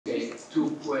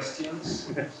two questions.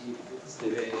 If it's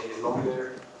the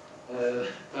longer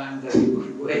time that you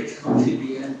could wait until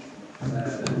the end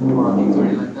for a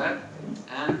victory like that.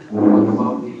 And what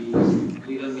about the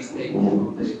little mistake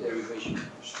of the derivation?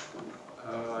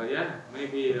 Yeah,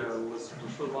 maybe it was for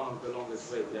sure one of the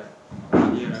longest wait. Yeah,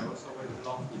 1 year I also waited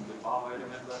long in Bilbao, I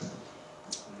remember.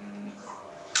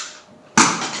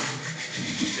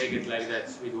 Take it like that,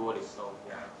 sweet water. So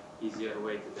yeah, easier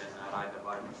way to then ride the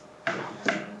bike.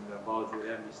 And about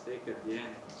the mistake at the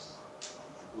end,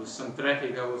 with some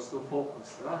traffic I was too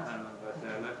focused, but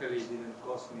luckily it didn't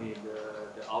cost me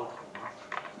the outcome.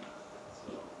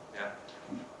 So yeah,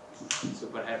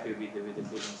 super happy with the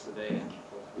feelings today and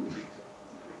with the victory.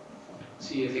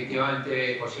 Sí,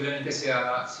 efectivamente, posiblemente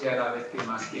sea la vez que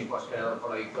más tiempo ha esperado por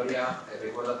la victoria.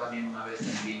 Recuerdo también una vez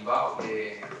en Bilbao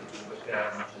que tuvo que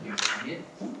esperar mucho tiempo también,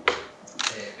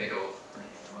 pero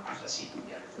bueno, es así,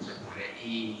 ya no se ocurre.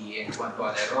 Y en cuanto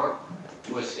al error,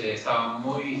 pues estaba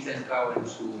muy centrado en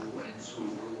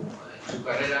su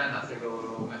carrera, en hacerlo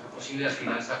lo mejor posible. Al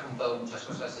final se han juntado muchas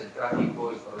cosas, el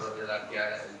tráfico, el corredor de la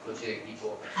el coche de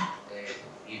equipo,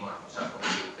 y bueno, pues ha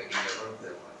cometido un pequeño error,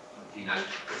 pero bueno, al final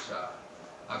pues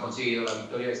ha conseguido la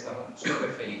victoria y estamos súper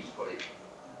felices por ello.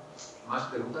 ¿Más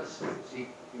preguntas? Sí.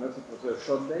 It was a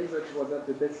short day, but was that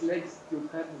the best legs you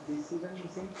had this season, you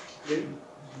think?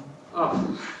 Oh,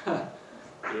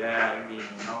 yeah, I mean,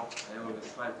 I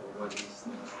always try to avoid this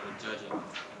judging. I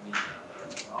mean,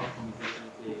 the outcome is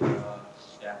definitely,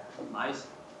 yeah, nice.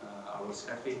 I was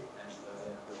happy, and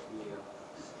hopefully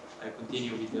I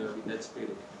continue with that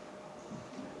spirit.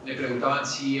 Me preguntaban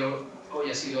si hoy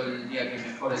ha sido el día que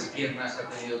mejores piernas ha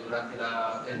tenido durante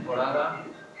la temporada.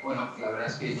 Bueno, la verdad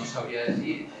es que no sabría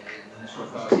decir, no me he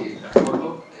esforzado así de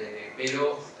transporte,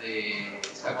 pero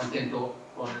está contento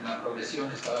con la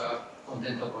progresión, está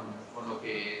contento con lo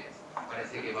que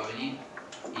parece que va a venir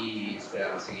y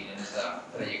espera seguir en esa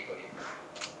trayectoria.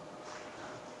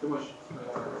 Primoz,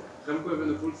 Remco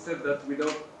Evenepoel said that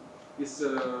without his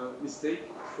mistake,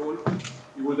 fall,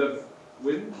 you would have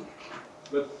won,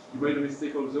 but you made a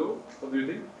mistake also. What do you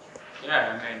think?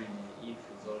 Yeah, I mean, if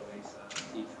is always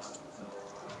if. So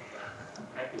I'm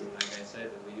happy, like I said,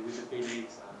 with the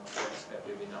feelings. I'm always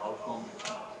happy with the outcome.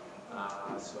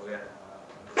 So yeah,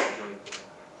 enjoy it.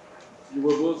 You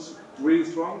were both really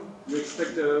strong. You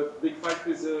expect a big fight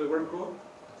with Remco?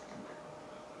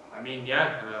 I mean,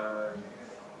 yeah,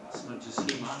 it's not just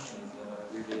him,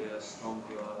 it's really a strong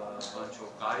bunch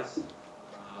of guys.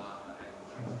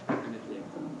 And definitely,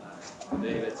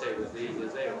 today, let's say, was the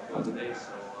easiest day of the day,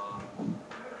 so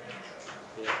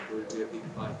yeah, it will be a big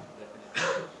fight,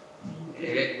 definitely.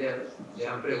 Le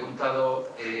han preguntado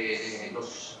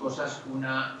dos cosas.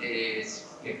 Una es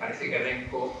que parece que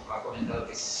Remco ha comentado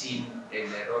que sin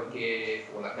el error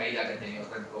o la caída que ha tenido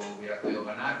Remco hubiera podido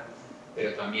ganar,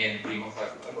 pero también Primoz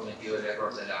ha cometido el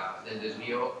error del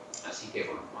desvío, así que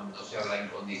bueno, cuando se habla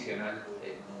incondicional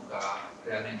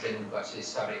realmente nunca se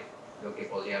sabe lo que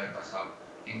podría haber pasado.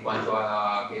 En cuanto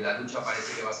a que la lucha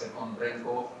parece que va a ser con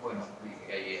Remco, bueno, dice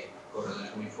que hay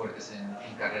corredores muy fuertes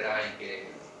en carrera y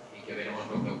que veremos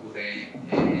lo que ocurre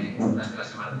durante la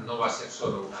semana. No va a ser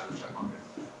solo una lucha con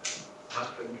Remco. ¿Más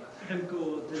preguntas?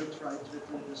 Remco didn't ride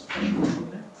with the special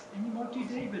equipment anymore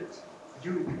today, but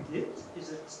you did.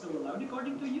 Is it still allowed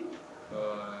according to you?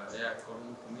 Yeah,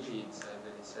 according to me, it's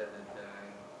they said that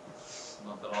it's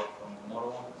not allowed from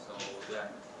tomorrow on. So yeah,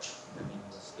 I mean,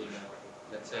 still,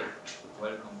 let's say,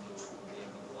 welcome to the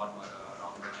end of one more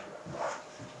round.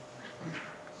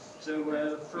 So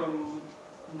from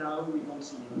now we won't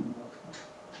see him anymore.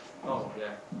 Oh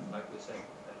yeah, like we said,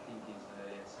 I think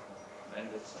it's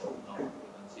ended, so no, we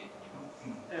don't see it anymore.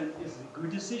 And is it a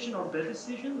good decision or bad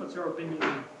decision? What's your opinion?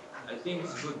 I think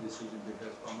it's a good decision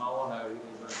because from now on I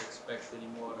really don't expect any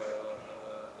more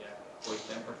cold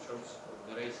temperatures for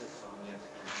the races, so yeah,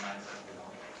 it's nice and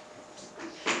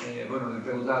bueno, me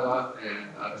preguntaba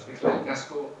al respecto del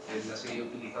casco. Él ha seguido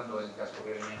utilizando el casco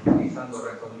que venía utilizando.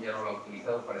 Remco ya no lo ha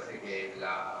utilizado. Parece que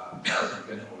la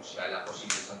sanción, o sea, la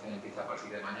posible sanción empieza a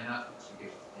partir de mañana, así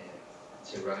que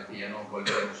seguramente ya no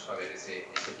volveremos a ver ese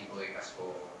tipo de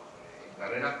casco en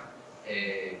carrera.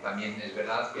 También es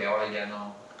verdad que ahora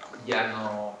ya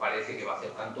no parece que va a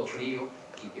hacer tanto frío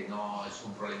y que no es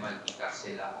un problema el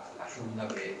quitarse la funda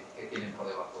que tienen por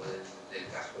debajo del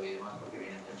casco y demás, porque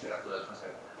vienen temperaturas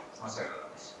más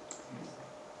agradables.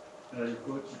 Your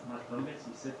coach, Mark Gomez,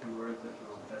 he said you were at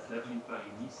your best level in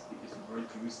Paris because you weren't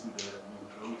used to the new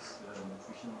clothes, the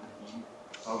nutritional regime.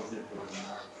 How is it going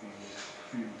now,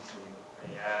 3 weeks ago?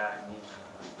 Yeah, I mean,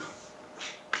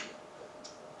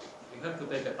 you have to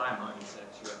take a time, it's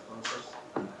actually a process,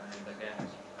 and again,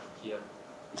 here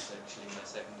It's actually my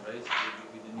second race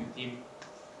with the new team.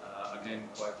 Again,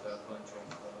 quite a bunch of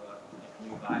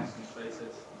new guys, new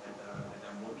faces that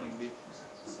I'm working with.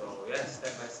 So yeah,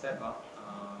 step by step,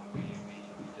 we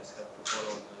just have to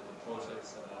follow the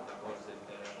process, the course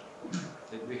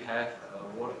that we have,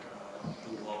 work,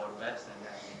 do our best, and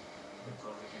that's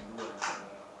all we can do. And,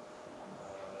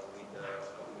 with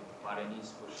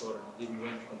Paris for sure, it didn't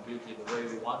went completely the way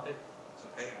we wanted. It's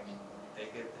okay. I mean, we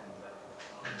take it, and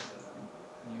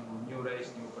new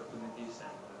race, new opportunities,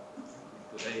 and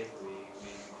today we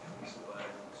super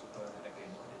happy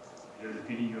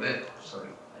about it. Sorry,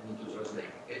 I need to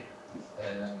translate. Okay.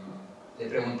 Le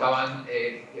preguntaban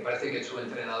que parece que su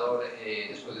entrenador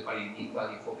después de París-Niza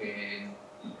dijo que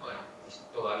bueno,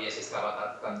 todavía se estaba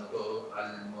adaptando todo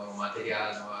al nuevo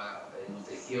material, nueva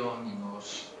nutrición y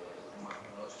nuevos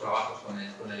trabajos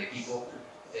con el equipo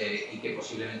y que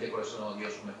posiblemente por eso no dio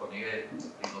su mejor nivel.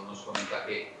 Nos comenta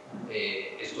que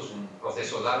esto es un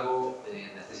proceso largo,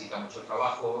 necesita mucho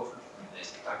trabajo,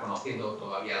 está conociendo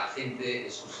todavía a la gente,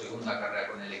 es su segunda carrera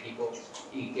con el equipo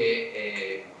y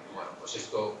que bueno, pues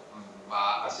esto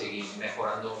va a seguir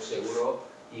mejorando seguro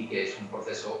y que es un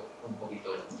proceso un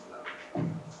poquito largo.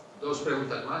 Dos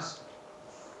preguntas más.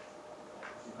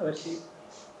 A ver si,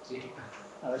 sí.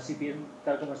 A ver si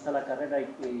tal como está la carrera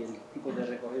y el tipo de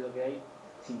recorrido que hay,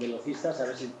 sin velocistas, a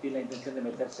ver si tiene la intención de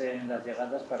meterse en las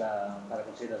llegadas para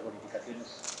conseguir las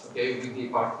bonificaciones. Okay, with the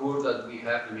parkour that we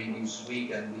have during this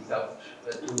week and without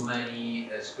too many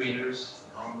sprinters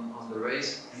on the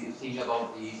race, do you think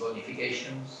about the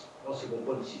bonifications, possible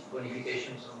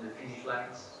bonifications on the finish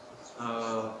lines?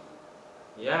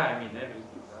 Yeah, I mean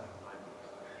everything.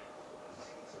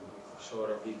 For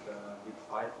sure, a big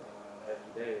fight.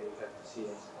 Every day we have to see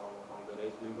how the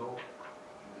race will go.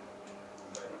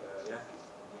 But yeah,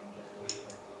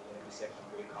 every second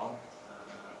will count.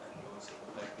 And also,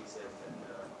 like we said,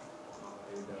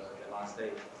 that the last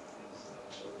day is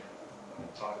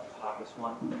the hardest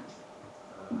one.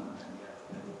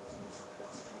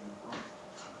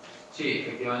 Sí,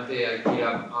 efectivamente hay que ir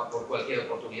a por cualquier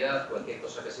oportunidad, cualquier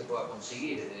cosa que se pueda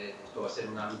conseguir. Esto va a ser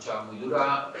una lucha muy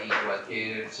dura y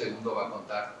cualquier segundo va a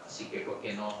contar. Así que, ¿por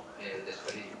qué no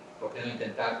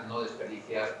intentar no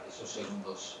desperdiciar esos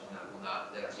segundos en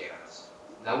alguna de las llegadas?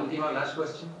 La última, last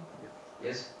question.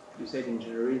 Yes? You said in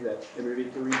January that every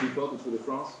victory before the Tour de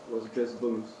France was just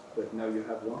bonus, but now you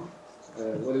have one.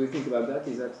 What do you think about that?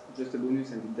 Is that just a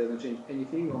bonus and it doesn't change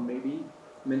anything, or maybe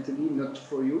mentally, not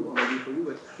for you, or maybe for you,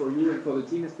 but for you and for the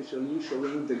team, especially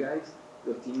showing the guys,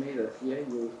 your teammates, that yeah,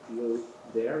 you're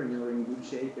there, you're in good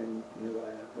shape, and you know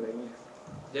what I mean?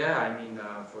 Yeah, I mean,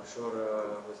 for sure,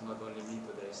 it was not only me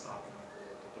today starting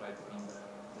to try to win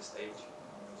the stage,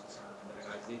 some other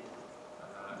guys did.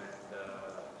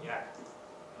 Yeah,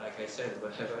 like I said,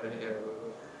 whatever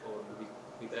or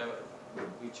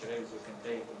which race you can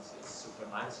take is super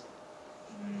nice.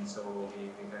 So we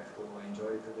have to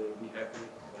enjoy today, be happy.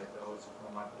 But also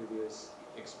from my previous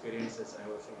experiences, I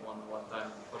also won one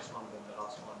time the first one, then the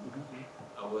last one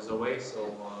I was away.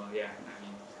 So yeah, I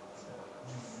mean,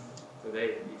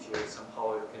 today, if you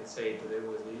somehow you can say today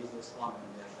was the easiest one,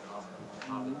 and then the last one was the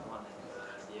hardest one, and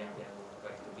at the end, yeah, we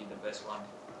have to be the best one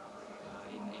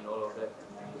in all of that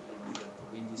to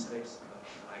win this race. But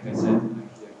like I said, I'm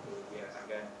here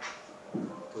again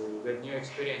to get new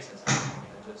experiences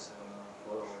and just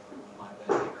follow my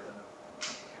best.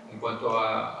 En cuanto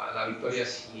a la victoria,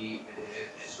 si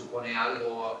supone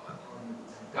algo,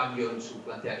 un cambio en su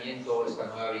planteamiento, esta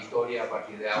nueva victoria a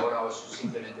partir de ahora, o es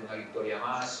simplemente una victoria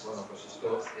más, bueno, pues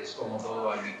esto es como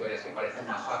todo, hay victorias que parecen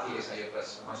más fáciles, hay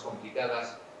otras más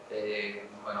complicadas.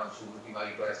 Bueno, su última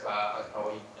victoria hasta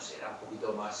hoy, no sé, era un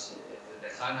poquito más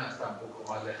lejana, está un poco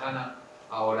más lejana.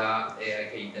 Ahora hay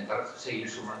que intentar seguir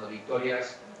sumando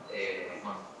victorias.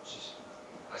 Bueno,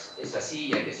 pues es así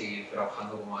y hay que seguir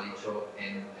trabajando, como ha dicho,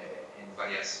 en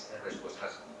varias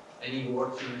respuestas. Any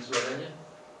words in Slovenian?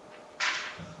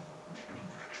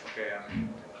 Okay,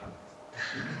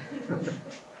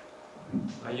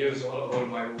 I use all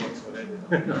my words already.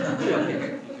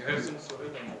 If you have some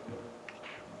Slovenian,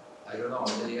 I don't know.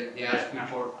 They asked me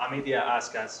for. Media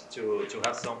asked us to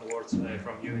have some words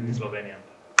from you in Slovenian,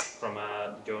 from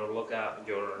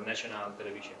your national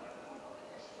television.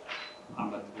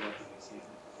 But what do you see?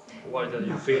 What are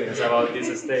your feelings about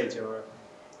this stage? Or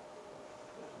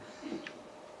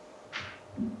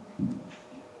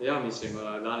Ja, mislim,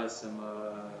 danes sem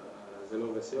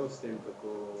zelo vesel s tem,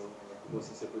 kako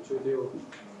sem se počutil,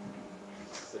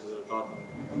 s rezultatom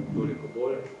toliko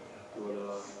bolj, tako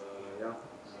da, ja,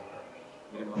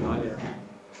 gremo dalje,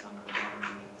 sam dan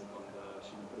upam, da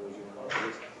še naprej uživamo.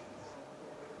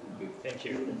 Thank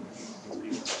you.